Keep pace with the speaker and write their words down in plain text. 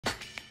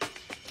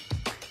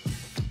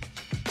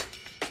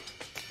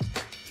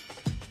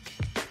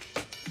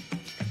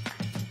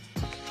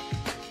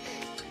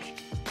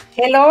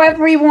Hello,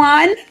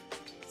 everyone.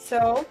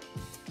 So,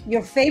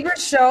 your favorite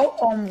show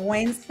on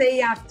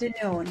Wednesday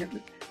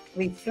afternoon,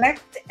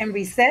 Reflect and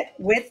Reset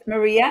with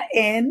Maria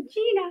and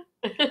Gina.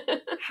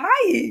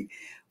 Hi.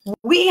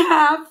 We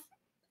have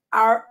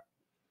our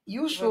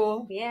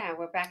usual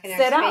We're back in our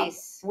setup.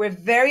 space. We're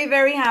very,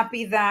 very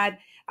happy that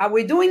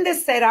we're doing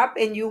this setup,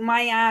 and you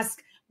might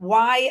ask,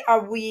 why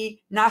are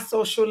we not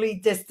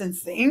socially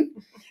distancing?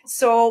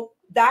 So,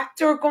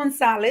 Dr.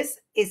 Gonzalez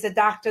is a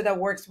doctor that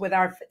works with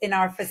our in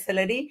our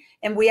facility,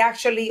 and we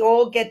actually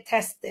all get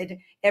tested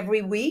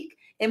every week,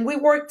 and we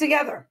work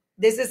together.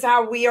 This is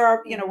how we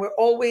are. We're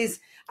always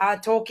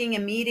talking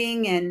and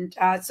meeting,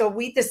 and so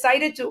we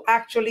decided to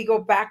actually go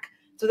back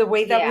to the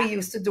way that we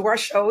used to do our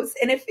shows,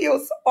 and it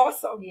feels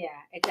awesome. Yeah,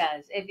 it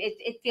does.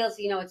 It feels,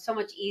 it's so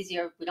much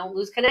easier. We don't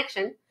lose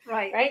connection,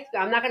 Right. right?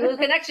 I'm not going to lose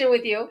connection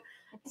with you.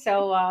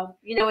 So,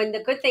 and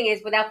the good thing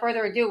is, without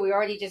further ado, we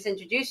already just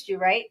introduced you,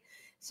 right?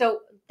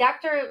 So,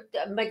 Dr.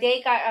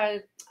 Made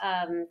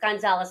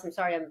Gonzalez, I'm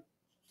sorry, I'm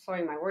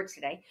slurring my words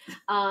today.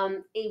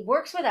 He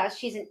works with us.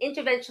 She's an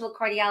interventional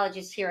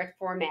cardiologist here at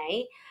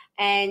Formé.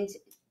 And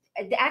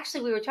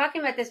actually, we were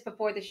talking about this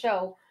before the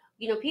show.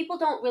 People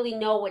don't really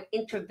know what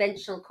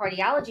interventional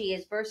cardiology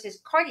is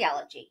versus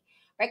cardiology,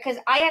 right? Because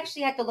I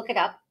actually had to look it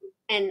up,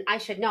 and I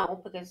should know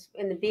because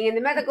being in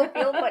the medical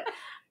field.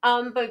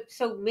 But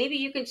so maybe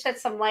you can shed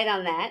some light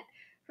on that.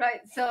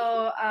 Right.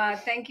 So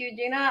thank you,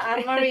 Gina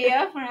and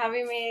Maria, for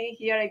having me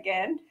here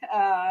again.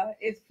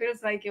 It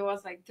feels like it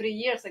was like 3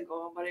 years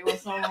ago, but it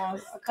was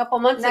almost a couple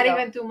months not ago.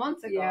 even 2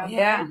 months ago.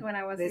 Yeah. Right, when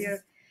I was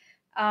here.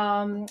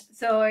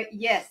 So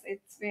yes,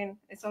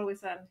 it's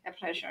always a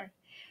pleasure.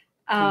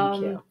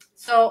 Thank you.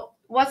 So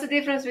what's the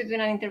difference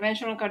between an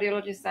interventional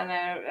cardiologist and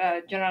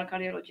a general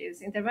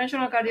cardiologist?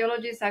 Interventional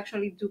cardiologists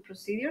actually do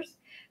procedures.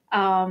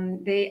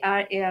 They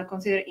are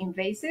considered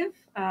invasive.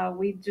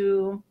 We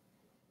do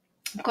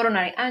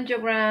coronary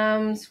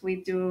angiograms. We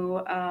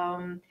do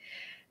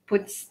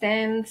put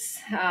stents.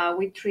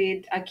 We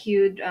treat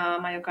acute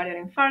myocardial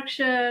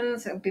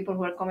infarctions. And people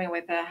who are coming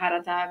with a heart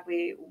attack,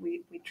 we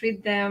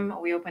treat them.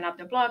 We open up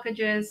the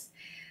blockages.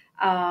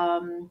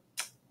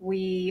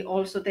 We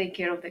also take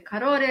care of the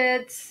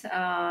carotids,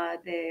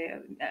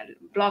 the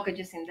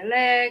blockages in the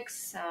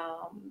legs,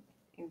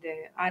 in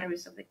the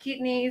arteries of the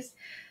kidneys.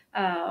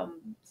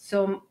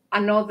 So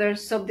another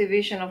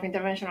subdivision of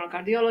interventional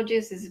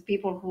cardiologists is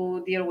people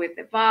who deal with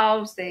the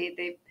valves.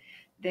 They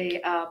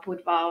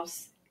put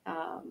valves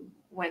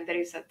when there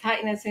is a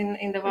tightness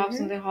in the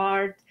valves in the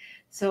heart.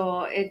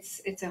 So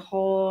it's a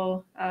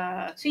whole.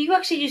 So you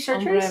actually do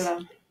surgeries?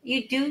 Umbrella.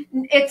 You do?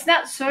 It's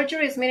not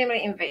surgery. It's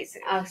minimally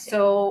invasive.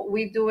 So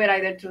we do it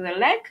either through the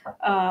leg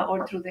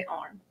or through the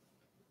arm.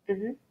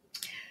 Mm-hmm.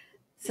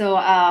 So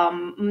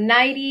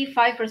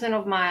 95%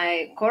 of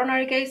my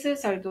coronary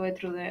cases I do it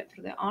through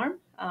the arm.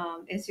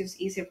 It's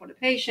just easier for the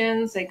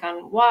patients. They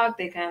can walk,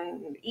 they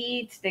can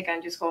eat, they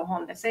can just go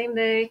home the same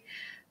day.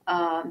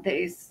 There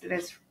is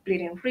less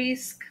bleeding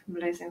risk,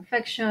 less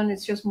infection.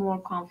 It's just more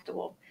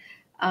comfortable.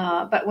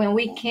 But when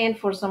we can't,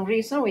 for some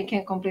reason, we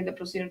can't complete the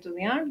procedure to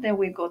the arm, then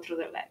we go through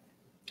the leg.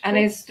 And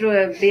it's through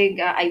a big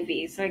IV.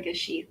 It's like a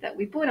sheath that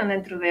we put, and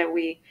then through there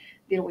we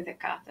deal with the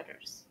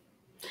catheters.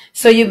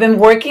 So you've been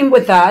working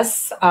with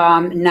us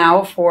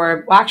now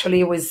for, actually,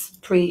 it was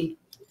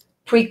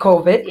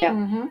pre-COVID. Yeah.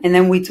 Mm-hmm. And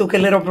then we took a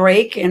little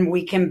break and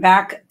we came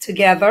back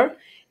together.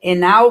 And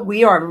now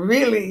we are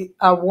really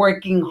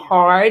working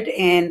hard,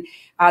 and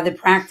the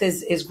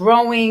practice is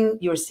growing.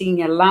 You're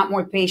seeing a lot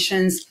more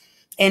patients.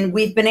 And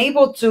we've been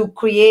able to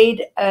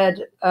create a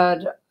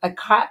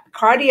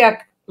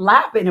cardiac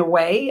lab in a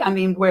way. I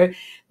mean, we're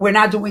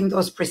not doing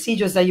those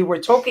procedures that you were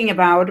talking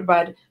about,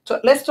 but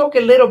let's talk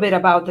a little bit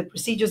about the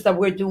procedures that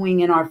we're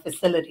doing in our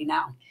facility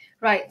now.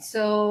 Right.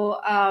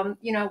 So,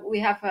 we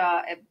have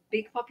a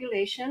big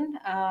population.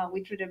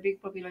 We treat a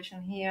big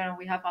population here, and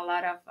we have a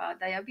lot of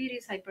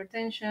diabetes,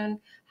 hypertension,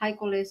 high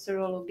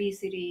cholesterol,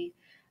 obesity.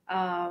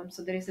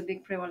 So there is a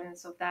big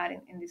prevalence of that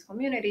in this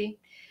community.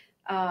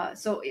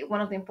 So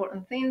one of the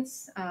important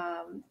things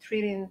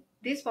treating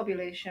this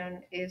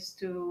population is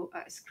to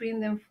screen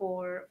them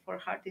for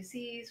heart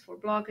disease, for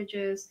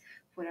blockages,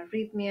 for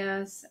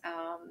arrhythmias.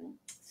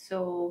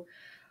 So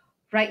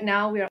right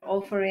now we are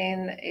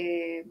offering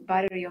a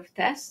battery of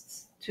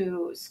tests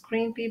to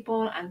screen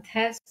people and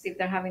test if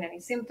they're having any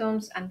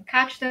symptoms and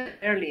catch them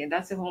early.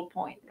 That's the whole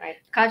point, right?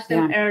 Catch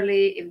them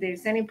early if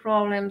there's any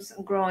problems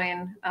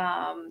brewing.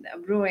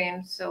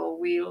 So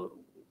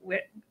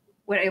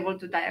we're able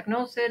to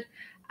diagnose it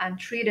and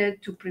treat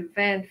it to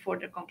prevent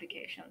further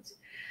complications,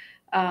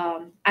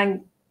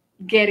 and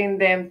getting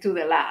them to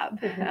the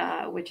lab,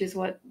 which is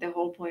what the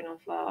whole point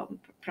of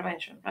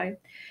prevention, right?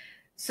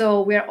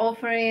 So we're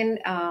offering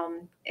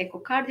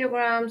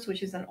echocardiograms,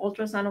 which is an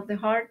ultrasound of the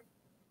heart.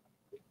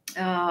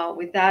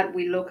 With that,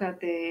 we look at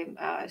the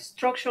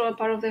structural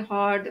part of the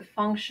heart, the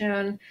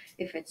function,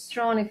 if it's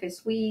strong, if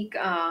it's weak,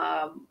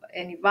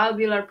 any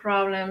valvular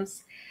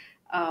problems.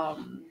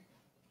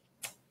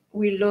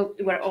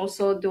 We're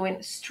also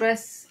doing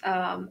stress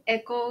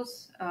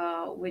echoes,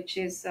 which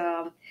is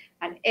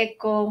an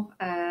echo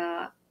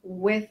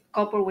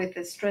coupled with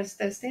the stress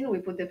testing. We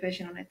put the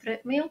patient on a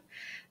treadmill,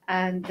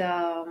 and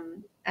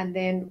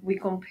then we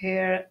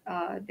compare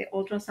the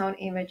ultrasound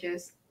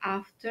images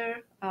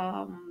after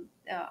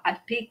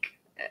at peak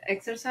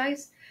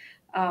exercise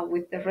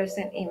with the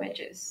recent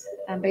images.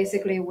 And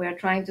basically, we're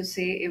trying to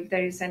see if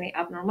there is any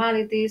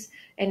abnormalities,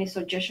 any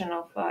suggestion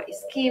of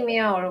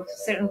ischemia, or a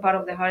certain part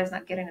of the heart is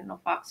not getting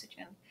enough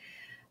oxygen.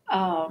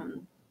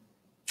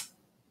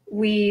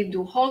 We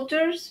do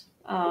holters,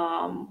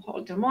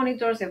 Holter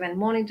monitors, event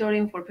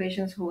monitoring for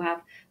patients who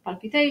have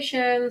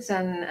palpitations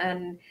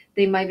and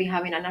they might be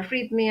having an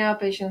arrhythmia,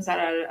 patients that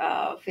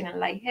are feeling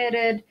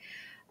lightheaded.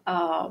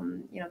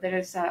 There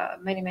is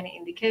many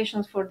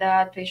indications for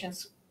that.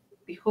 Patients,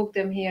 we hook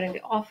them here in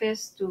the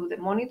office to the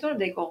monitor.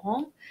 They go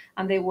home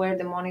and they wear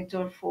the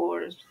monitor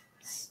for a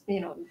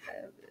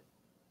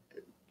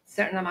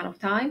certain amount of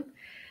time,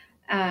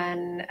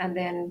 and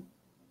then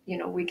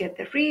we get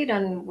the read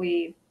and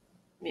we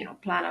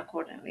plan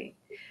accordingly.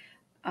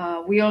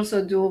 We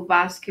also do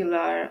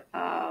vascular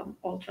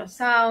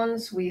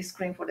ultrasounds. We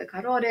screen for the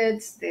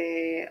carotids,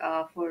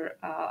 for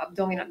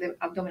the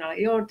abdominal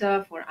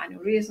aorta, for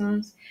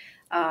aneurysms.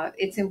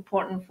 It's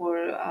important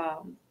for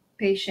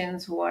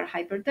patients who are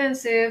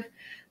hypertensive,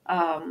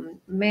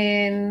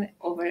 men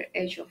over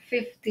age of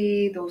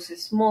 50, those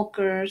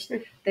smokers.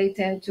 They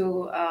tend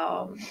to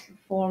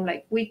form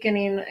like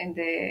weakening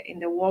in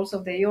the walls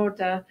of the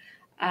aorta,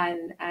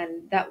 and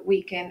that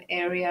weakened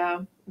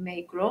area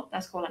may grow.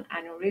 That's called an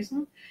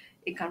aneurysm.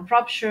 It can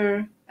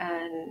rupture,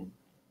 and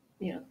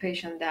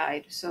patient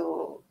died.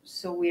 So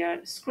we are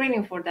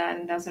screening for that,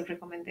 and that's a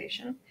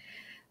recommendation,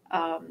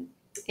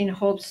 in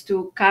hopes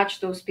to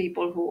catch those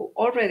people who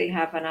already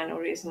have an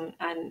aneurysm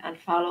and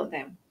follow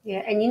them.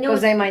 Yeah, and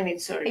because they might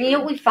need surgery.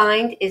 And what we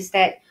find is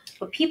that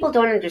what people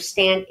don't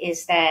understand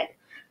is that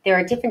there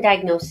are different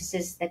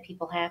diagnoses that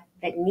people have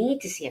that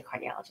need to see a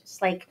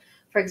cardiologist. Like,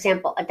 for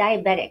example, a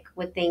diabetic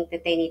would think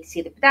that they need to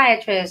see the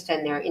podiatrist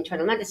and their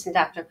internal medicine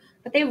doctor,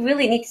 but they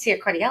really need to see a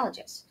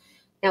cardiologist.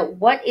 Now,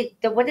 what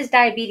does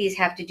diabetes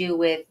have to do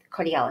with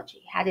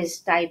cardiology? How does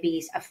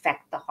diabetes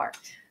affect the heart?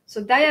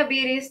 So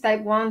diabetes,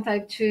 type 1,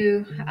 type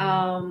 2,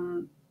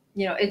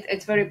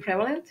 it's very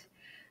prevalent.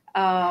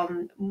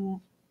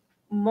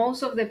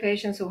 Most of the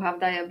patients who have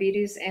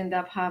diabetes end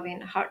up having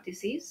heart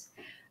disease.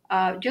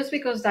 Just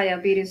because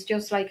diabetes,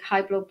 just like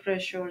high blood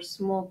pressure,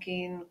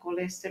 smoking,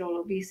 cholesterol,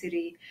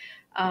 obesity,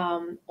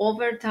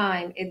 over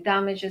time, it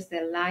damages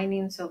the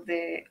linings of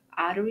the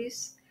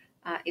arteries.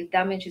 It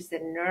damages the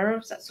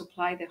nerves that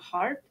supply the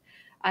heart.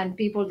 And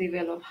people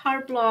develop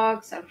heart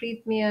blocks,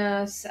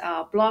 arrhythmias,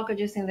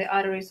 blockages in the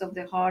arteries of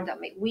the heart that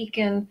may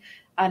weaken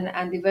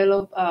and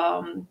develop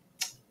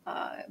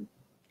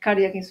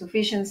cardiac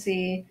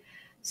insufficiency.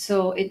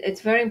 So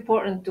it's very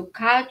important to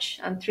catch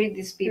and treat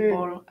these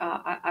people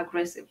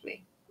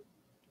aggressively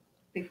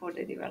before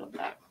they develop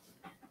that.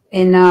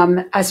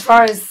 And as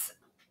far as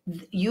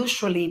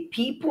usually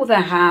people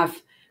that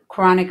have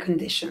chronic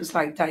conditions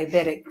like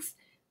diabetics,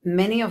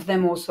 many of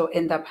them also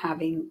end up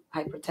having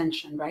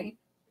hypertension, right?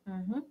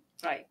 Mm-hmm.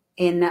 Right.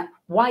 And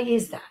why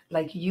is that?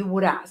 Like you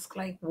would ask,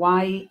 like,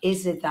 why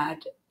is it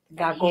that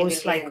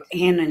goes like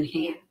hand in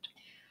hand?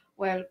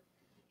 Well,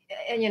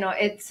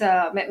 it's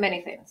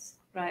many things,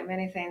 right?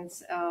 Many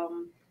things.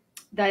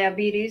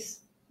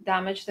 Diabetes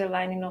damage the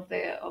lining of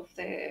the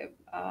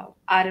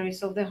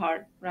arteries of the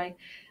heart, right?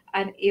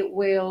 And it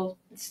will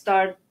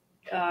start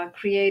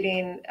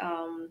creating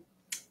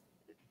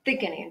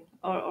thickening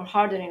or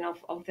hardening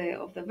of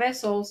the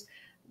vessels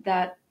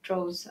that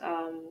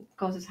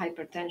causes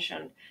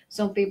hypertension.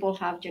 Some people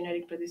have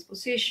genetic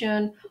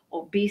predisposition,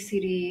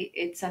 obesity.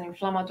 It's an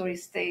inflammatory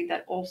state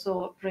that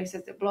also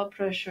raises the blood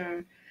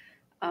pressure.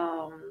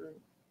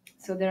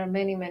 So there are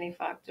many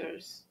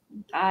factors.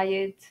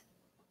 Diet.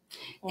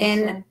 Also.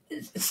 And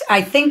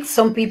I think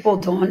some people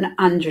don't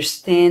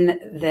understand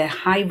the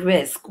high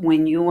risk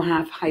when you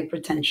have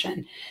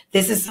hypertension.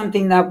 This is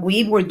something that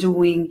we were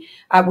doing,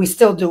 we're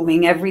still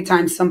doing. Every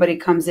time somebody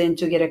comes in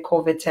to get a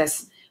COVID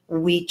test,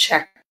 we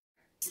check.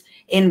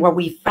 And what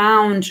we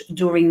found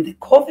during the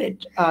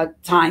COVID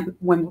time,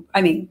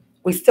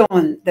 we're still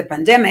in the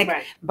pandemic,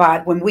 right,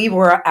 but when we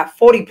were at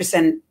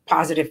 40%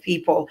 positive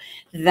people,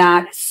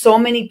 that so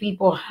many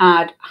people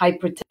had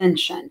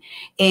hypertension.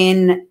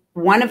 And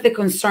one of the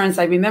concerns,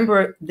 I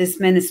remember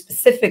this man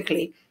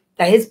specifically,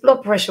 that his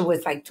blood pressure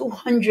was like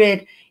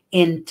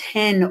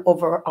 210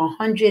 over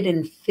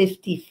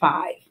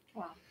 155.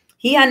 Wow.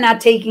 He had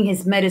not taken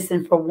his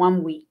medicine for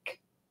 1 week.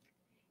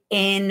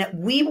 And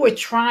we were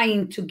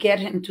trying to get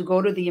him to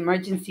go to the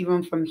emergency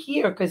room from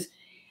here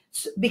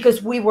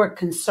because we were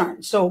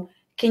concerned. So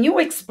can you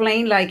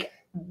explain, like,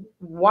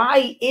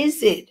 why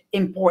is it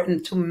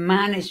important to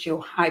manage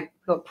your high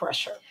blood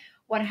pressure?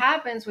 What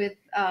happens with,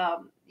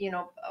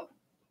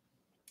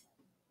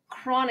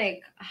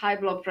 chronic high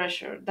blood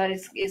pressure that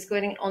is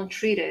getting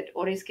untreated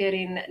or is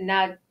getting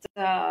not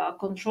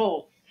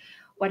controlled,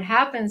 what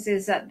happens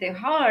is that the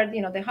heart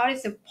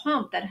is a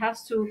pump that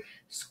has to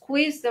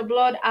squeeze the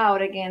blood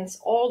out against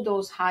all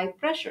those high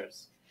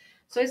pressures.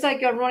 So it's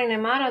like you're running a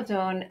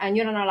marathon and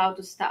you're not allowed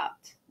to stop.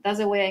 That's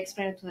the way I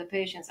explain it to the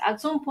patients.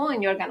 At some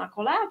point, you're going to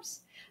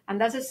collapse.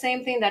 And that's the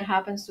same thing that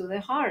happens to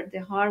the heart.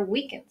 The heart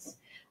weakens.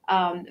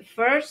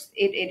 First,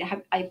 it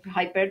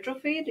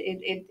hypertrophied,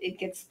 it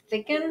gets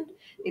thickened,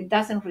 it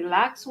doesn't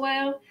relax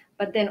well,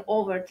 but then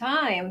over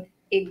time,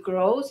 it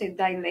grows, it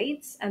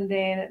dilates, and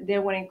then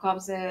when it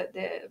comes the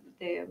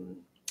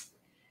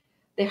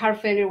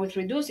heart failure with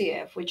reduced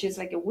EF, which is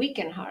like a weak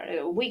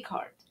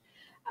heart.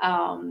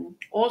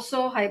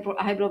 Also,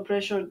 high blood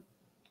pressure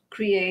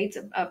creates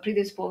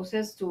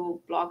predisposes to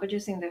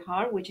blockages in the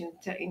heart, which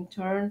in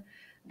turn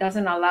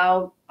doesn't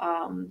allow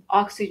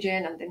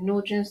oxygen and the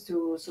nutrients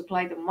to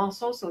supply the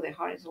muscle, so the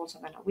heart is also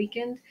going to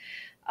weaken.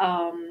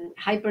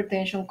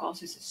 Hypertension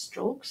causes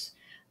strokes.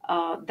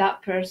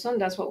 That person,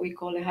 that's what we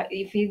call it.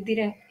 If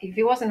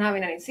he wasn't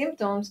having any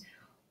symptoms,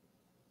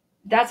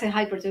 that's a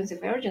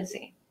hypertensive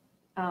urgency.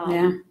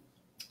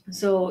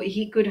 So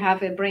he could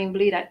have a brain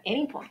bleed at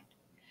any point.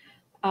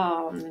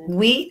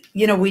 We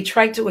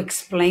try to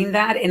explain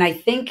that, and I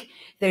think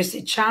there's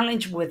a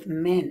challenge with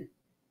men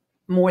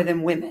more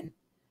than women,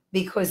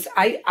 because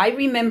I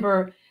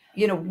remember,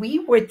 we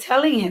were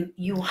telling him,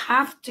 you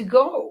have to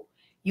go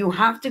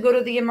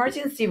to the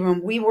emergency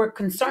room. We were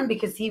concerned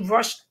because he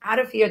rushed out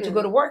of here to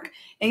go to work,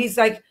 and he's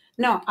like,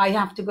 no, I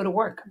have to go to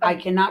work. I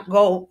cannot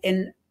go.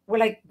 And we're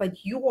like,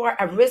 but you are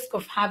at risk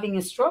of having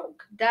a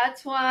stroke.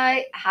 That's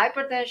why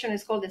hypertension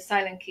is called the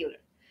silent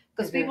killer,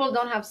 because people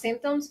don't have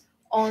symptoms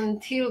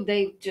until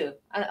they do,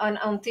 and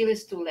until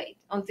it's too late,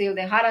 until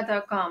the heart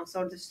attack comes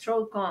or the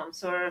stroke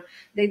comes or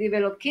they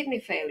develop kidney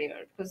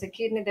failure, because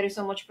there is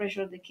so much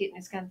pressure the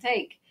kidneys can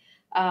take,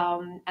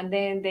 and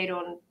then they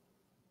don't,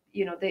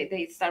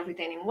 they start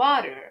retaining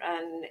water,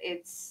 and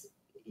it's,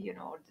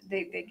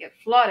 they get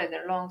flooded,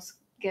 their lungs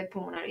get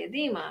pulmonary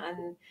edema,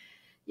 and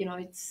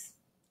it's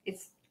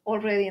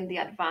already in the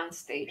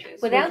advanced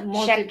stages without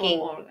with checking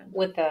organs.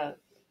 with the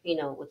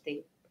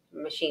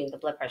machine, the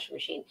blood pressure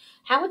machine.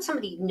 How would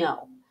somebody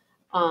know?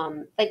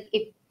 Like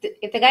if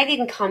the guy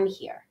didn't come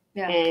here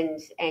and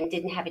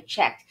didn't have it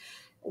checked,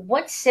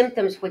 what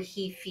symptoms would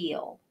he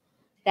feel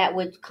that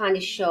would kind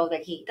of show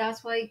that he?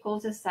 That's why he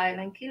calls a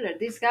silent killer.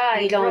 This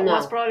guy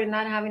was probably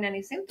not having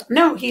any symptoms.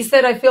 No, he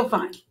said, I feel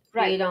fine.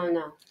 Right. You don't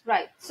know.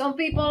 Right. Some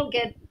people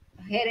get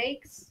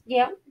headaches.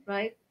 Yeah.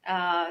 Right.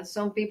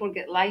 Some people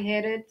get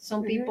lightheaded.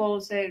 Some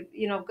people say,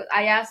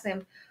 I ask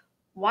them,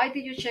 why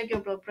did you check your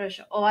blood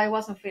pressure? Oh, I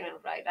wasn't feeling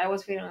right. I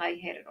was feeling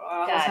lightheaded, or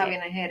I was having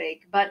a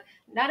headache. But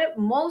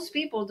most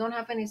people don't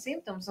have any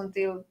symptoms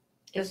until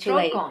the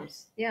stroke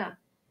comes. Yeah,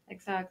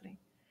 exactly.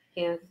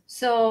 Yeah.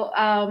 So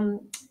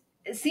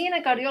seeing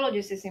a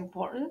cardiologist is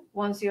important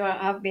once you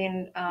have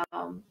been,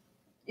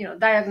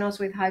 diagnosed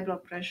with high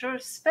blood pressure,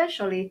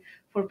 especially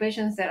for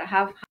patients that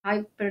have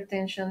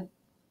hypertension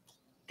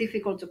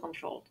difficult to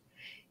control.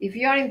 If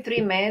you are in 3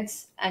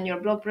 meds and your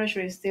blood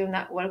pressure is still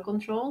not well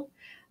controlled,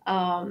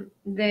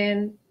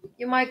 then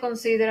you might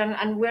consider,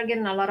 and we're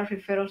getting a lot of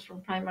referrals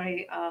from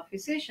primary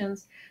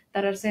physicians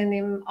that are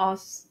sending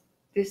us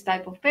this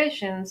type of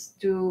patients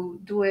to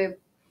do a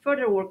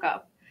further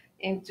workup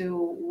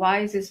into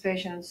why is this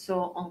patient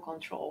so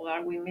uncontrolled?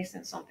 Are we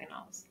missing something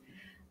else?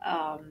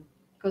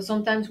 Because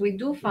sometimes we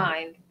do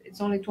find,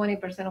 it's only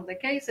 20% of the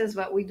cases,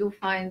 but we do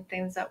find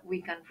things that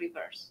we can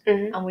reverse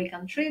and we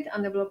can treat,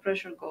 and the blood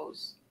pressure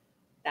goes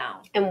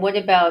down. And what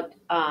about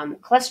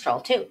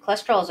cholesterol too?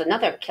 Cholesterol is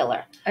another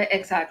killer.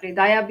 Exactly.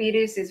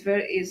 Diabetes is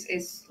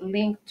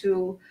linked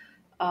to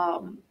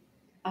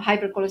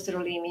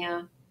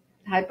hypercholesterolemia,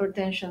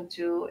 hypertension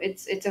too.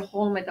 It's a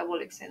whole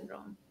metabolic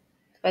syndrome.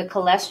 But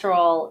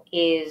cholesterol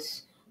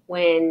is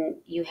when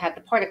you have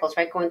the particles,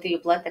 right, going through your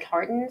blood that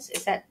hardens.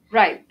 Is that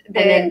right?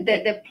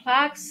 The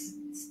plaques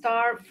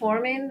start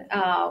forming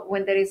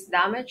when there is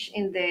damage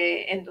in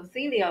the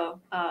endothelial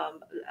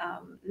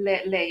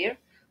layer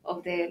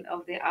of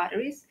the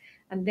arteries,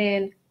 and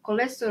then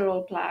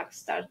cholesterol plaques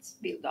starts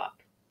build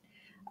up.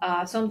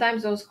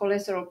 Sometimes those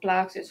cholesterol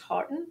plaques just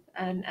harden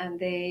and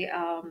they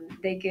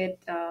get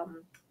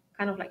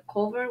kind of like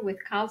covered with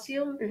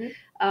calcium,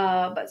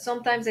 but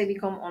sometimes they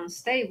become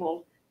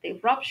unstable, they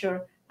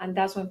rupture, and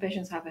that's when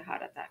patients have a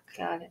heart attack.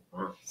 Got it.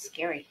 Wow,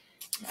 scary.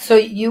 So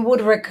you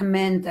would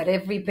recommend that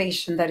every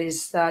patient that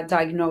is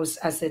diagnosed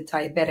as a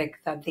diabetic,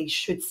 that they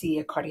should see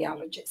a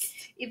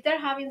cardiologist? If they're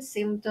having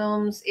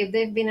symptoms, if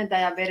they've been a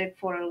diabetic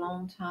for a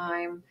long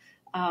time,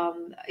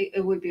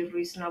 it would be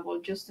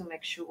reasonable just to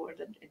make sure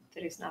that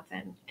there is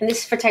nothing. And this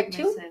is for type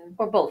 2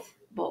 or both?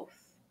 Both.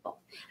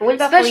 And what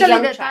about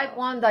especially the type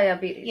 1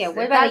 diabetes? Yeah,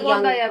 what about type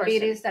 1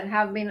 diabetes person that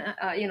have been,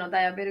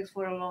 diabetics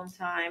for a long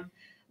time?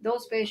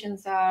 Those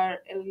patients are,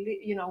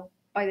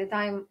 by the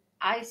time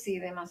I see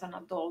them as an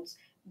adult,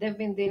 they've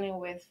been dealing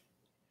with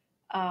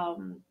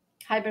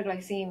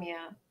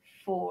hyperglycemia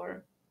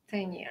for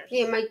 10 years.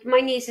 Yeah, my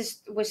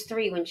niece was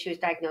 3 when she was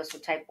diagnosed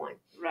with type 1.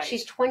 Right.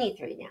 She's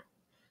 23 now. Right.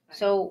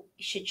 So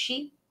should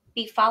she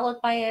be followed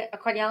by a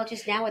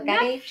cardiologist now at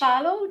that Not age?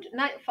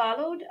 not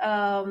followed.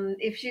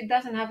 If she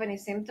doesn't have any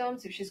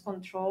symptoms, if she's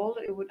controlled,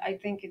 I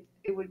think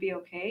it would be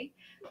okay.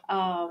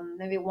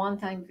 Maybe a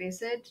one-time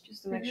visit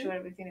just to make sure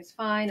everything is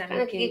fine. And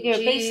Kind of give you a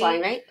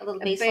baseline, right? A little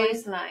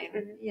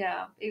baseline.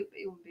 Yeah, it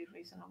would be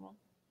reasonable.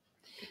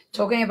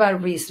 Talking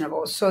about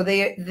reasonable, so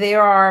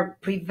there are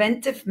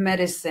preventive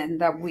medicine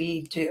that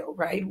we do,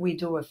 right? We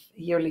do a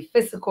yearly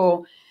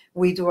physical,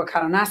 we do a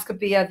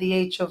colonoscopy at the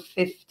age of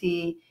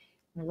 50.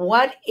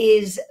 What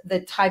is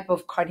the type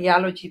of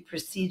cardiology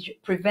procedure,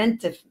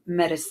 preventive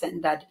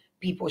medicine that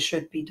people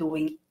should be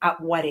doing at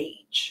what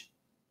age?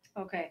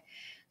 Okay,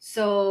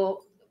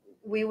 so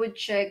we would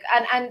check,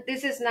 and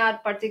this is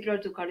not particular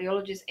to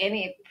cardiologists.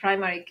 Any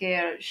primary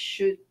care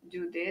should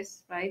do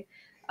this, right?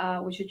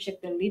 We should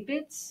check the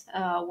lipids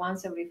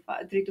once every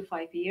 3 to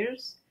 5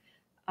 years.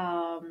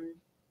 Yeah,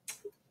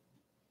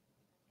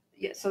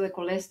 so the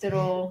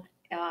cholesterol,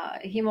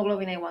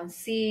 hemoglobin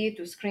A1C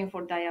to screen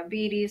for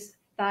diabetes,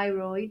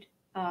 thyroid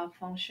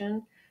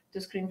function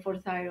to screen for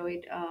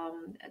thyroid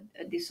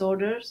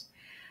disorders.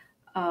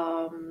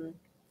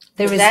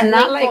 There is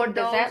not like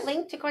does that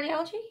link to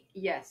cardiology?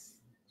 Yes,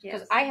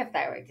 Because I have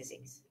thyroid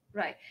disease.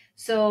 right.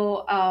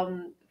 So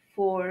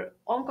for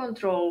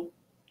uncontrolled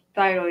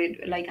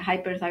thyroid, like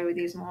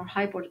hyperthyroidism or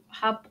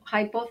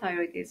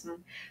hypothyroidism,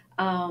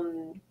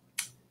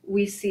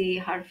 we see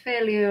heart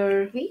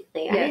failure. Really?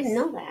 Yes. I didn't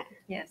know that.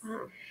 Yes.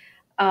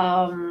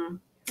 Wow.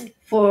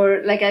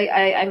 For, like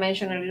I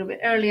mentioned a little bit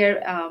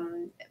earlier,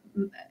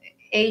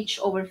 age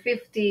over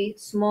 50,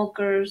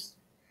 smokers,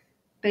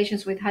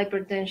 patients with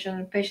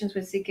hypertension, patients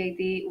with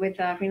CKD, with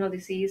renal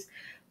disease,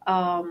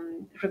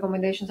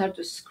 recommendations are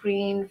to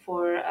screen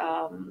for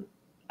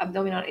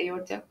abdominal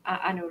aortic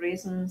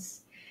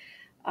aneurysms,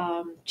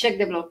 check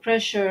the blood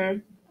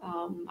pressure.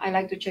 I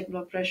like to check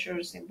blood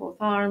pressures in both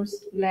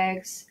arms,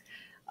 legs.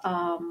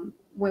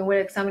 When we're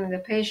examining the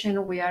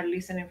patient, we are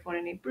listening for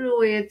any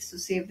fluids to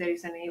see if there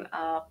is any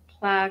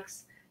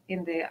plaques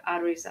in the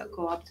arteries that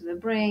go up to the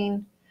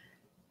brain.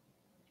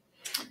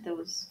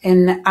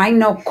 And I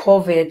know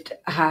COVID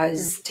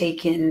has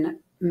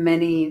taken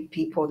many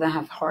people that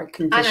have heart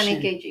condition. And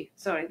an EKG.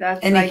 Sorry,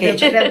 that's an like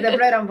EKG. The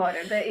bread and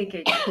butter, the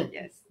EKG.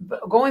 Yes.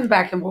 But going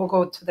back, and we'll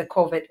go to the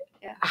COVID.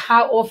 Yeah.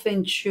 How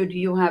often should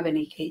you have an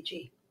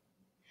EKG?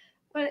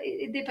 Well,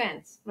 it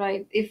depends,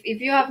 right? If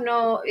you have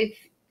no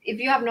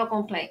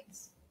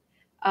complaints,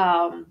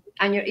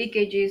 and your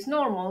EKG is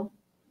normal,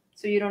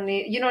 so you don't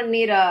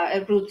need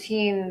a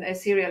routine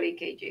serial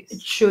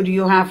EKGs. Should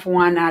you have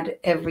one at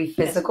every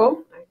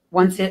physical?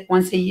 Once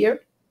a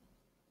year?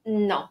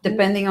 No.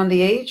 Depending on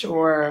the age,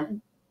 or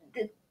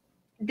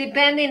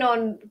depending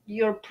on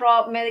your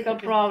medical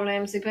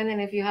problems, depending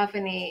if you have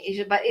any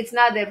issue, but it's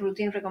not a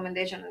routine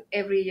recommendation.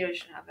 Every year you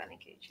should have an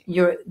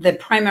EKG. The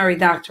primary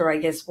doctor, I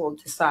guess, will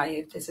decide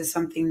if this is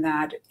something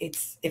that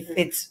it's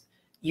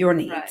your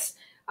needs.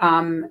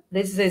 Right.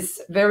 This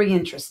is very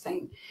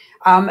interesting.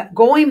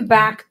 Going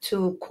back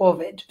to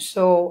COVID,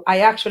 so I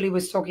actually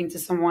was talking to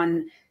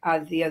someone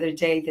the other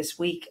day, this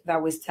week,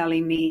 that was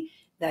telling me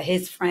that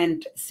his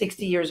friend,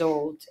 60 years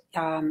old,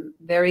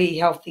 very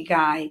healthy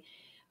guy,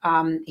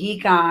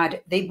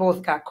 they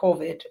both got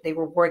COVID. They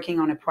were working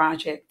on a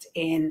project,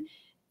 and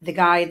the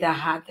guy that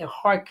had the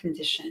heart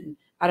condition,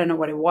 I don't know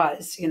what it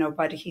was,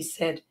 but he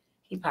said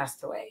he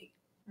passed away.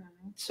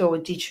 Mm-hmm. So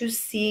did you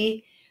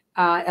see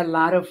a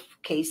lot of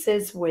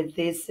cases where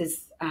this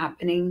is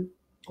happening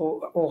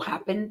or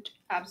happened?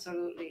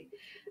 Absolutely.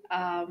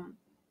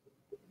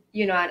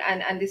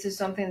 And this is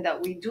something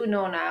that we do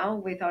know now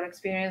with our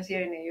experience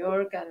here in New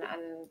York and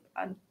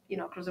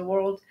across the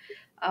world.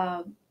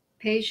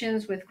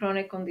 Patients with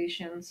chronic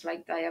conditions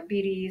like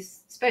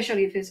diabetes,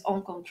 especially if it's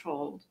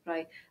uncontrolled,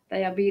 right?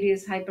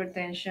 Diabetes,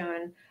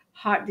 hypertension,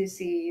 heart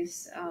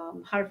disease,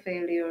 heart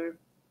failure,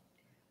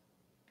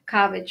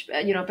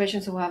 CABG,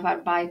 patients who have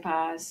heart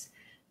bypass,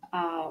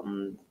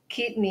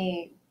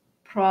 kidney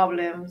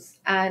problems,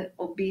 and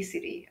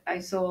obesity. I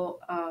saw,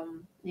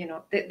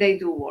 they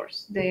do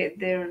worse.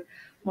 Their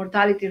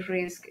mortality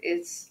risk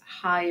is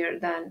higher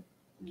than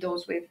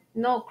those with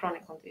no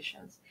chronic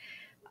conditions.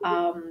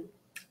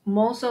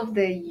 Most of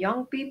the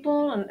young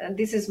people, and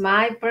this is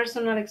my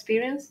personal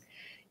experience,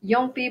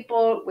 young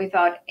people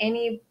without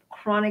any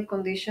chronic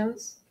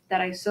conditions that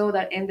I saw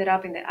that ended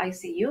up in the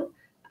ICU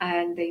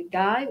and they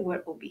died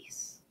were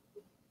obese.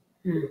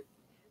 Mm.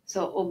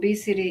 So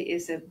obesity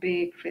is a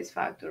big risk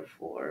factor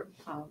for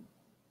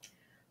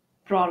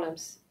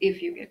problems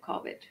if you get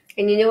COVID.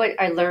 And you know what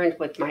I learned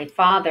with my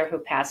father who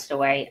passed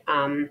away?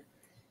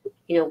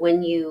 If you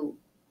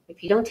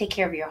don't take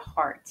care of your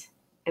heart,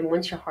 and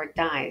once your heart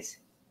dies,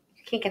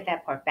 you can't get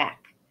that part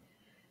back.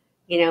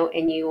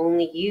 And you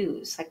only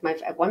use,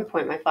 at one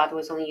point, my father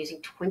was only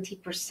using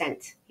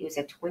 20%. He was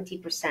at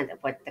 20% of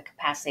what the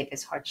capacity of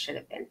his heart should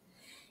have been.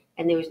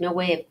 And there was no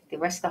way, the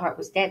rest of the heart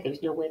was dead. There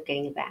was no way of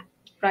getting it back.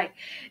 Right.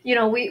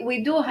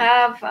 We do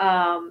have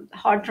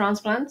heart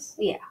transplants.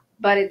 Yeah.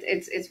 But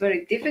it's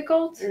very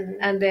difficult. Mm-hmm.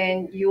 And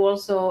then you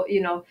also,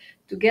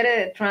 to get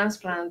a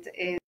transplant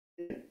is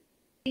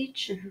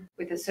age,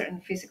 with a certain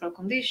physical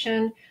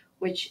condition,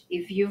 which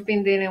if you've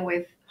been dealing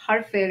with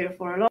heart failure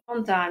for a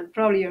long time,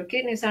 probably your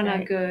kidneys are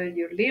not good,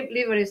 your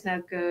liver is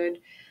not good.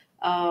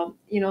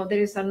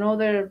 There is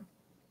another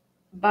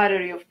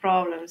battery of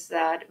problems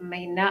that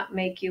may not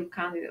make you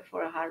candidate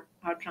for a heart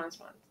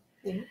transplant.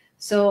 Yeah.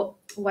 So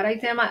what I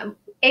tell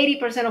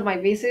 80% of my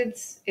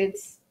visits,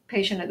 it's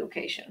patient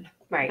education.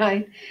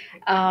 Right.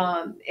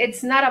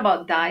 It's not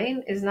about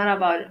dying. It's not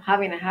about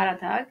having a heart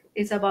attack.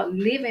 It's about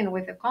living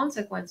with the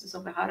consequences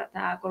of a heart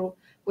attack or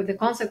with the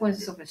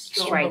consequences of a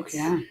stroke. Right.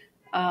 Yeah.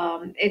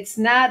 It's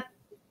not,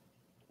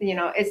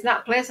 it's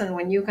not pleasant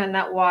when you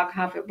cannot walk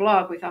half a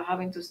block without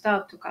having to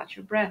stop to catch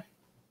your breath.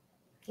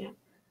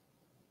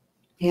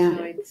 Yeah.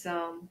 So it's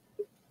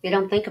You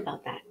don't think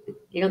about that.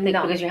 You don't think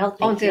No. because you're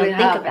healthy. Until you it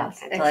don't think happens. about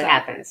that until Exactly. it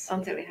happens.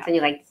 until it Then happens.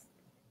 you're like,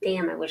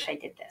 damn, I wish I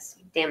did this.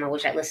 Damn, I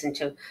wish I listened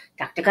to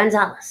Dr.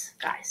 Gonzalez,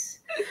 guys.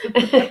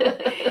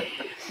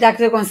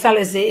 Dr.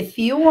 Gonzalez, if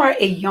you are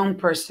a young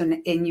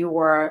person and you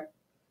are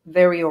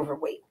very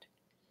overweight,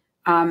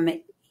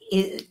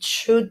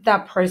 should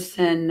that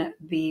person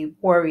be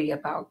worried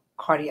about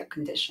cardiac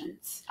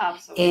conditions?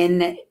 Absolutely.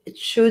 And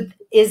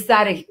is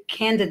that a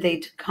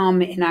candidate to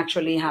come and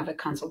actually have a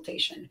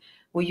consultation?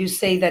 Will you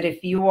say that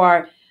if you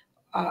are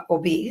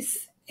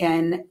obese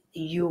and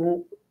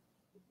you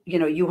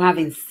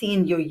haven't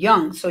seen, you're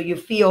young, so you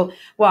feel,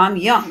 well, I'm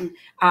young,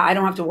 I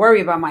don't have to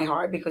worry about my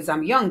heart because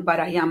I'm young, but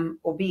I am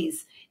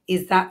obese.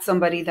 Is that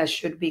somebody that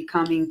should be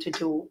coming to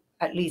do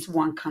at least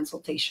one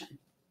consultation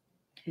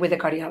with a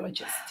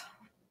cardiologist?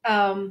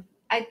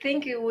 I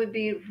think it would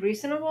be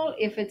reasonable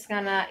if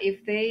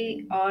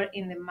they are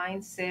in the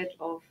mindset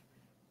of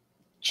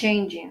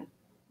changing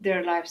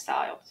their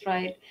lifestyles,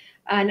 right?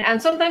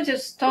 And sometimes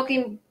just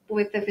talking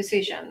with the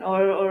physician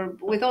or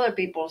with other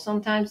people,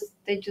 sometimes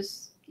they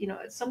just,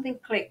 something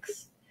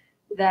clicks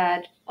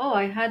that, oh,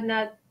 I had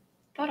not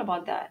thought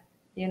about that,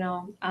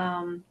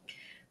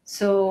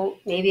 so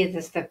Maybe it's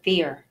just the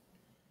fear.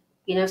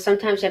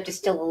 Sometimes you have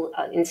to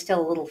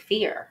instill a little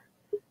fear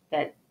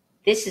that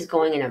this is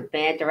going in a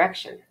bad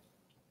direction.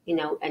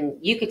 And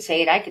you could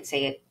say it, I could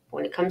say it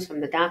when it comes from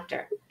the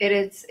doctor.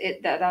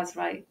 That's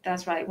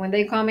right. When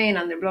they come in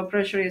and their blood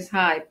pressure is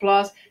high,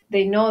 plus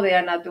they know they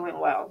are not doing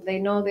well. They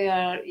know they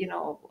are,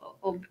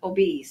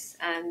 obese,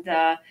 and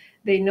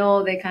they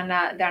know they're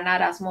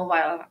not as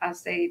mobile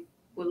as they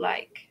would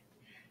like.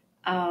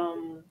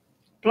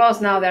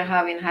 Plus now they're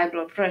having high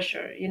blood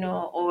pressure,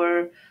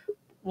 or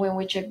when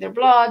we check their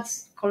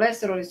bloods,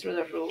 cholesterol is through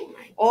the roof,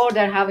 or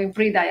they're having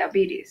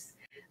pre-diabetes.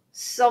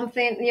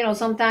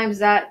 Sometimes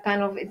that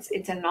kind of it's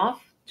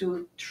enough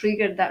to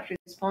trigger that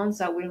response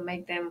that will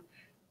make them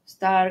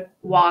start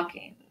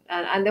walking.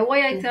 And the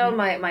way I tell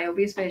my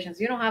obese patients,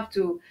 you don't have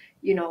to,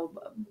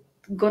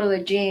 go to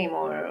the gym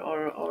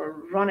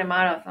or run a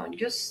marathon.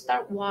 Just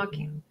start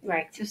walking.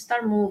 Right. Just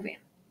start moving.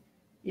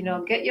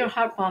 Get your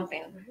heart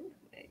pumping.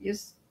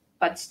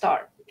 But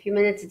start. A few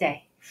minutes a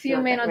day. Few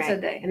minutes a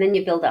day. And then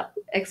you build up.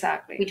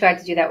 Exactly. We tried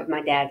to do that with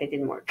my dad. It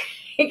didn't work.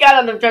 He got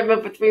on the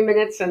treadmill for 3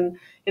 minutes and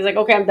he's like,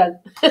 okay, I'm done.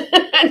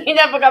 And he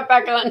never got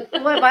back on.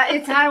 Well, but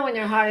it's hard when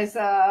your heart is,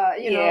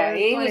 Yeah,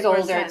 he was 20%.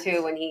 older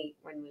too when we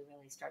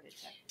really started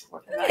to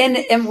work.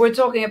 And we're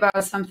talking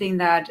about something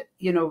that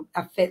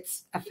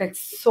affects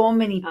so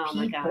many Oh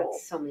my people. God,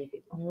 so many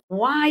people.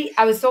 Why?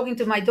 I was talking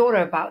to my daughter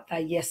about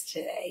that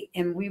yesterday,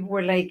 and we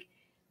were like,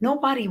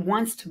 nobody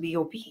wants to be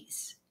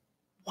obese.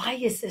 Why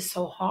is this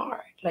so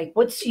hard? Like,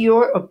 what's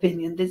your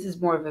opinion? This is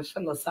more of a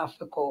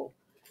philosophical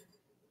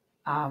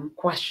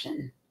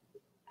question.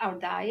 Our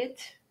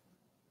diet,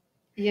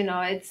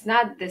 it's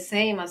not the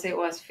same as it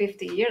was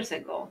 50 years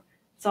ago.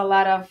 It's a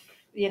lot of,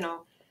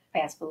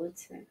 Fast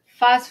foods.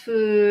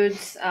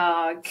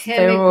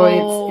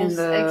 Chemicals,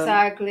 the-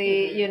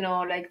 exactly,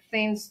 like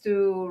things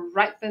to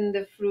ripen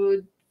the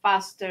fruit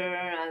faster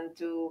and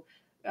to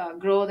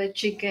grow the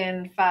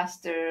chicken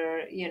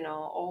faster,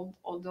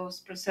 all those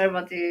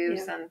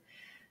preservatives, and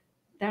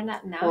they're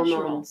not natural,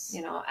 Hormones.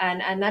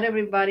 and not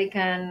everybody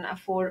can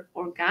afford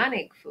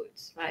organic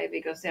foods, right?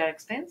 Because they are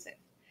expensive.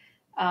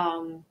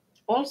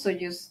 Also,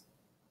 just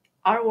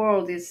our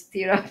world is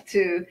steered up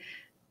to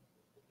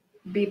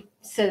be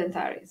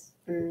sedentary.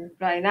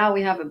 Right now,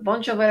 we have a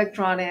bunch of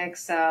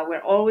electronics.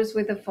 We're always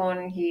with the phone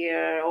in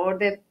here, or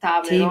the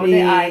tablet, or the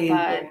TV,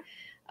 iPad,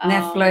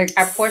 Netflix.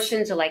 Our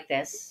portions are like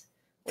this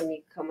when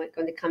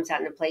it comes out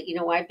in a plate.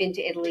 I've been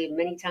to Italy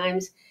many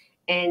times,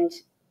 and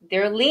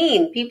they're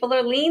lean. People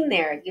are lean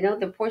there.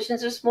 The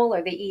portions are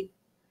smaller. They eat,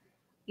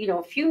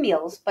 a few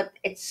meals, but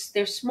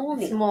they're small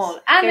meals. Small,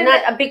 and they're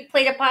not a big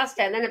plate of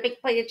pasta, and then a big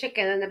plate of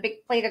chicken, and a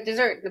big plate of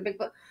dessert, and they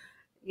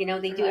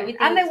do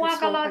everything. And they in walk a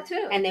small lot parts.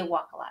 too. And they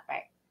walk a lot,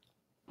 right?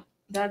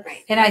 That's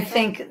Right. And I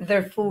think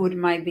their food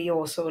might be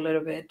also a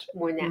little bit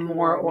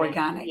more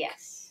organic.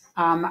 Yes.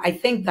 I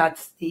think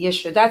that's the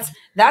issue.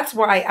 That's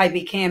why I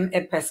became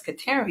a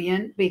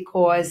pescatarian,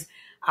 because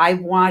I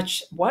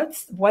watched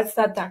what's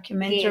that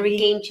documentary?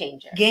 Game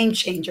changer. Game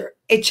Changer.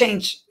 It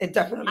changed. It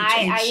definitely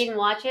changed. I didn't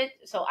watch it,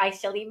 so I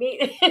still eat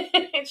meat.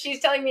 She's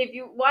telling me if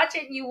you watch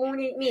it, you won't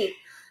eat meat.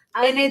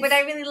 But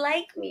I really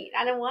like meat.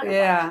 I don't want to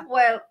Yeah.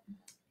 Well,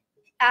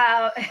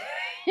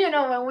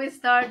 when we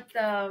start,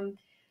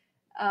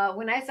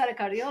 when I started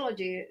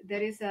cardiology,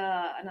 there is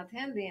an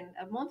attending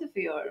at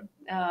Montefiore,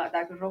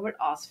 Dr. Robert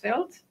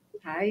Osfeld.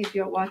 Hi, if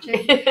you're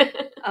watching.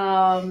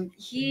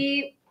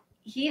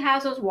 He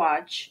has us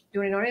watch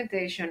during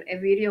orientation a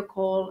video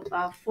called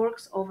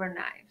Forks Over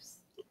Knives.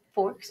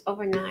 Forks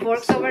Over Knives.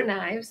 Forks Over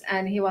Knives,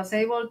 and he was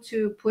able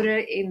to put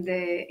it in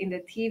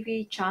the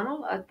TV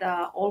channel at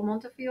the all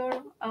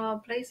Montefiore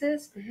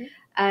places,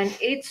 and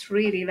it's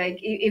really like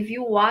if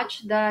you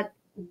watch that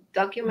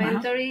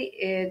documentary,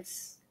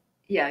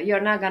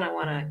 you're not gonna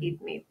want to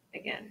eat meat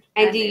again.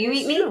 And do you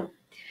eat meat?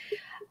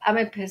 I'm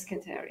a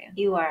pescatarian.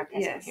 You are a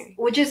pescatarian. Yes,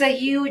 which is a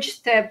huge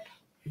step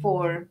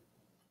for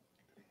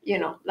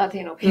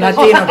Latino people.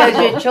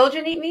 Does your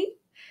children eat meat?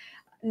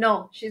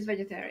 No, she's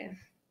vegetarian.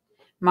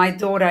 My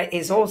daughter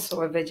is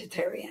also a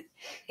vegetarian,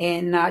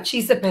 and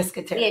she's a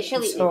pescatarian.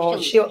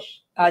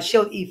 Yeah,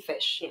 she'll eat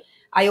fish. Yeah.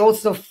 I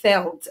also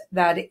felt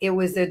that it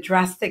was a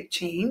drastic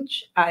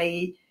change.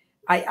 I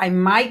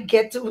might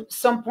get to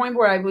some point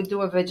where I would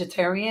do a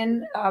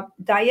vegetarian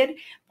diet.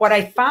 What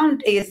I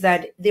found is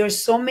that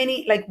there's so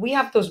many, like we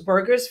have those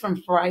burgers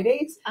from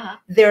Fridays.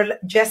 They're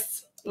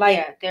just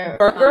like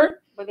burger.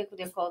 What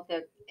they're called,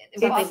 the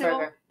Beyond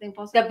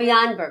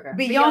Burger.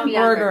 Beyond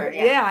Burger,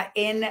 yeah.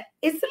 And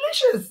it's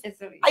delicious.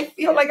 I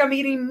feel like I'm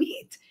eating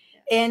meat.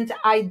 Yeah. And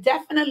I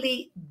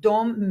definitely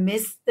don't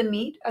miss the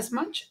meat as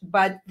much,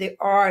 but there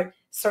are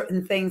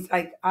certain things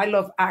like I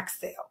love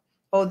oxtail.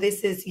 Oh,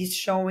 he's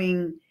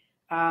showing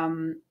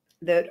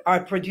that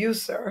our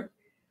producer,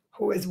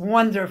 who is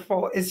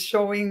wonderful, is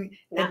showing.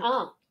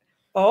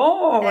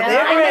 Oh,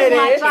 there it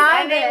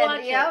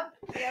is. Yep.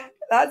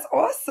 That's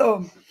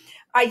awesome.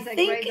 I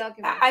think,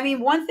 I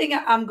mean, one thing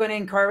I'm going to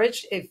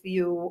encourage, if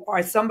you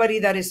are somebody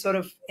that is sort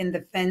of in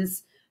the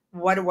fence,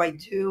 what do I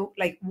do?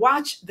 Like,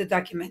 watch the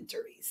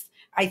documentaries.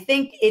 I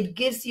think it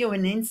gives you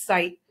an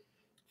insight.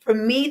 For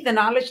me, the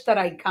knowledge that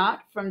I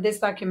got from this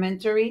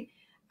documentary,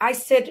 I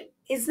said,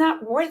 it's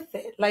not worth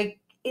it. Like,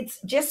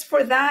 it's just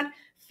for that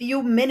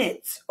few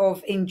minutes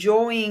of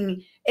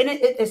enjoying, and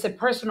it's a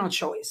personal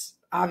choice.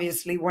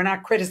 Obviously, we're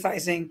not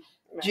criticizing.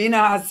 Right.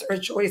 Gina has her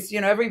choice.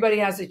 Everybody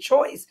has a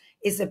choice.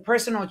 It's a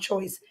personal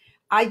choice.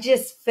 I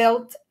just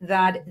felt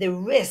that the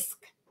risk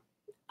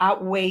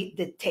outweighed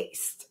the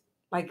taste.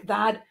 Like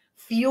that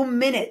few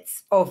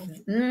minutes of,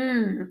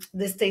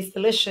 this tastes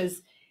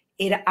delicious,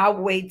 it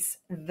outweighs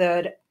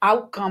the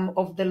outcome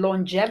of the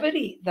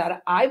longevity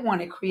that I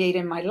want to create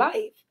in my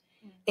life.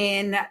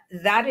 And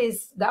that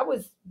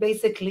was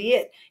basically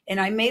it. And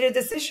I made a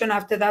decision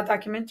after that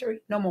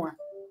documentary, no more.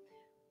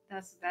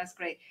 That's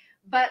great.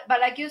 But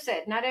like you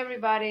said, not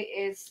everybody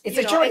is. It's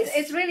a choice.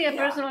 It's really a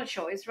personal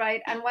choice,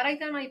 right? And what I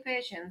tell my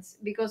patients,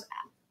 because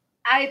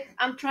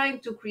I'm trying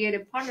to create a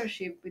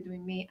partnership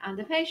between me and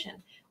the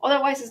patient.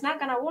 Otherwise, it's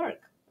not gonna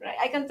work, right?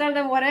 I can tell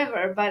them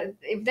whatever, but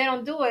if they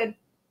don't do it,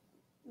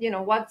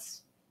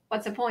 what's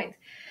the point?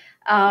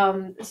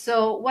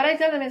 So what I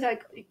tell them is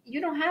like, you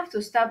don't have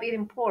to stop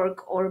eating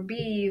pork or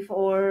beef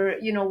or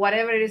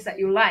whatever it is that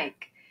you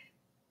like.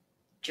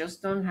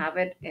 Just don't have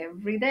it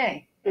every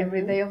day.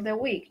 Every day of the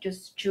week.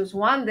 Just choose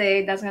one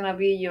day that's gonna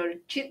be your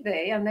cheat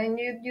day, and then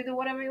you do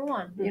whatever you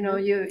want.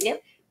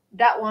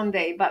 That one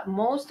day. But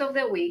most of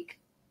the week,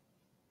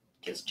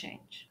 just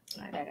change.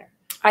 Better.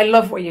 I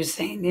love what you're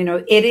saying.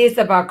 It is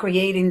about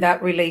creating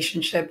that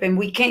relationship, and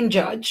we can't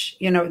judge.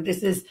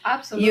 This is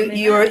absolutely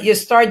you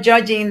start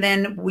judging,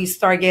 then we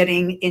start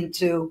getting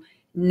into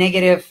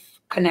negative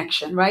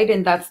connection, right?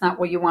 And that's not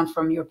what you want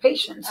from your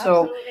patient.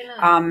 So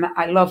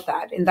I love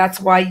that, and that's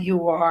why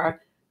you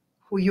are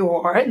who you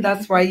are, and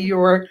that's why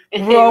you're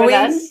growing,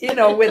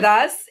 with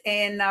us.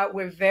 And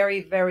we're very,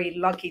 very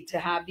lucky to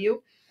have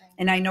you.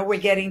 And I know we're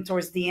getting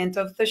towards the end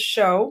of the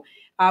show.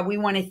 We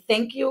want to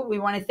thank you. We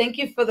want to thank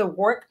you for the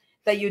work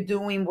that you're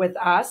doing with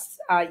us.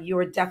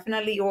 You're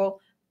definitely all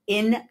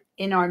in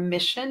our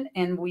mission,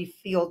 and we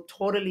feel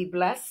totally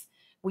blessed.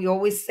 We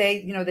always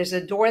say, there's a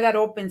door that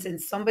opens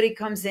and somebody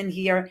comes in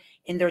here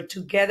and they're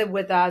together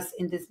with us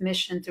in this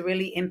mission to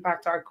really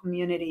impact our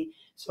community.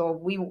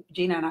 So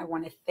Gina and I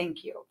want to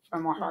thank you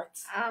from our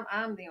hearts.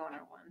 I'm the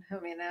honored one. I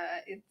mean,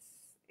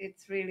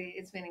 it's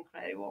been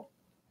incredible.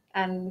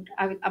 And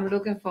I'm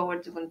looking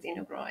forward to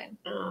continue growing.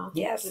 Oh,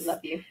 yes. We love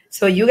you.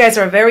 So you guys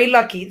are very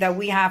lucky that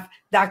we have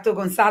Dr.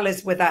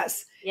 Gonzalez with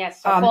us.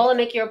 Yes. So call and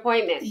make your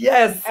appointment.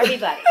 Yes.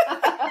 Everybody.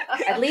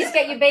 At least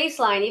get your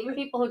baseline. Even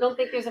people who don't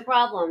think there's a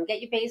problem,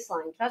 get your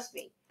baseline. Trust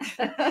me.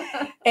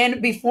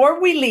 And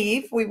before we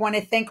leave, we want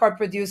to thank our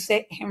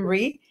producer,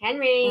 Henry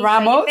Show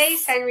Ramos. your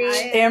face, Henry.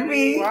 Hi,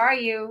 Henry. Where are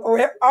you?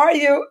 Where are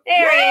you?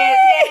 There he is.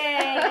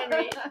 Yay,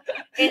 Henry.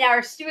 In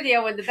our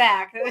studio in the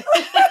back.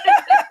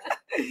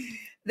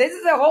 This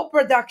is a whole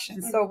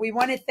production. So we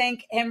want to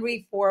thank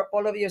Henry for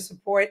all of your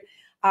support.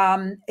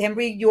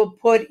 Henry, you'll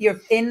put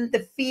in the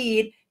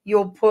feed,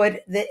 you'll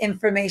put the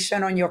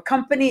information on your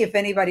company if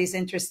anybody's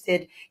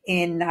interested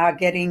in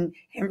getting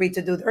Henry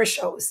to do their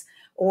shows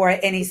or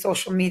any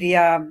social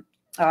media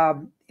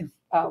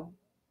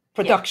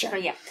production.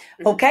 Yeah.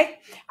 Okay.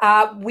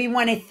 We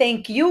want to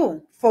thank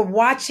you for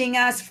watching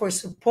us, for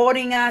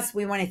supporting us.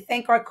 We want to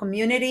thank our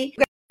community.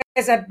 You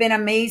guys have been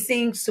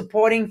amazing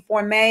supporting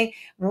Formé.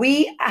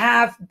 We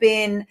have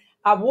been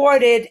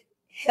awarded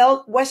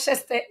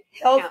Westchester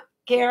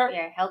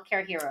Healthcare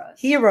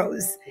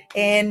Heroes.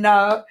 And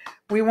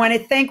we want to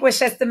thank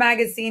Westchester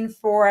Magazine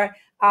for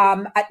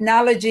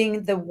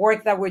acknowledging the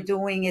work that we're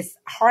doing. It's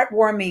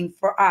heartwarming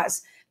for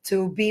us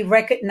to be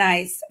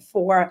recognized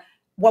for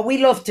what we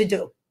love to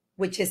do,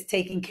 which is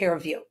taking care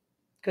of you.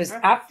 Because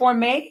at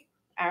Formé,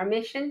 our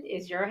mission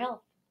is your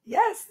health.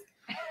 Yes.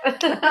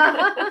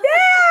 Yeah.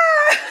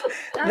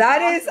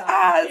 That is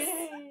us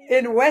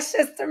in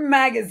Westchester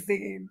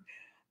Magazine.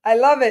 I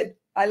love it.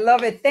 I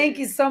love it. Thank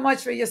you so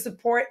much for your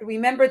support.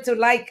 Remember to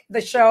like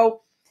the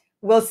show.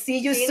 We'll see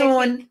you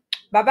soon.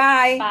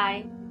 Bye-bye.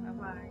 Bye.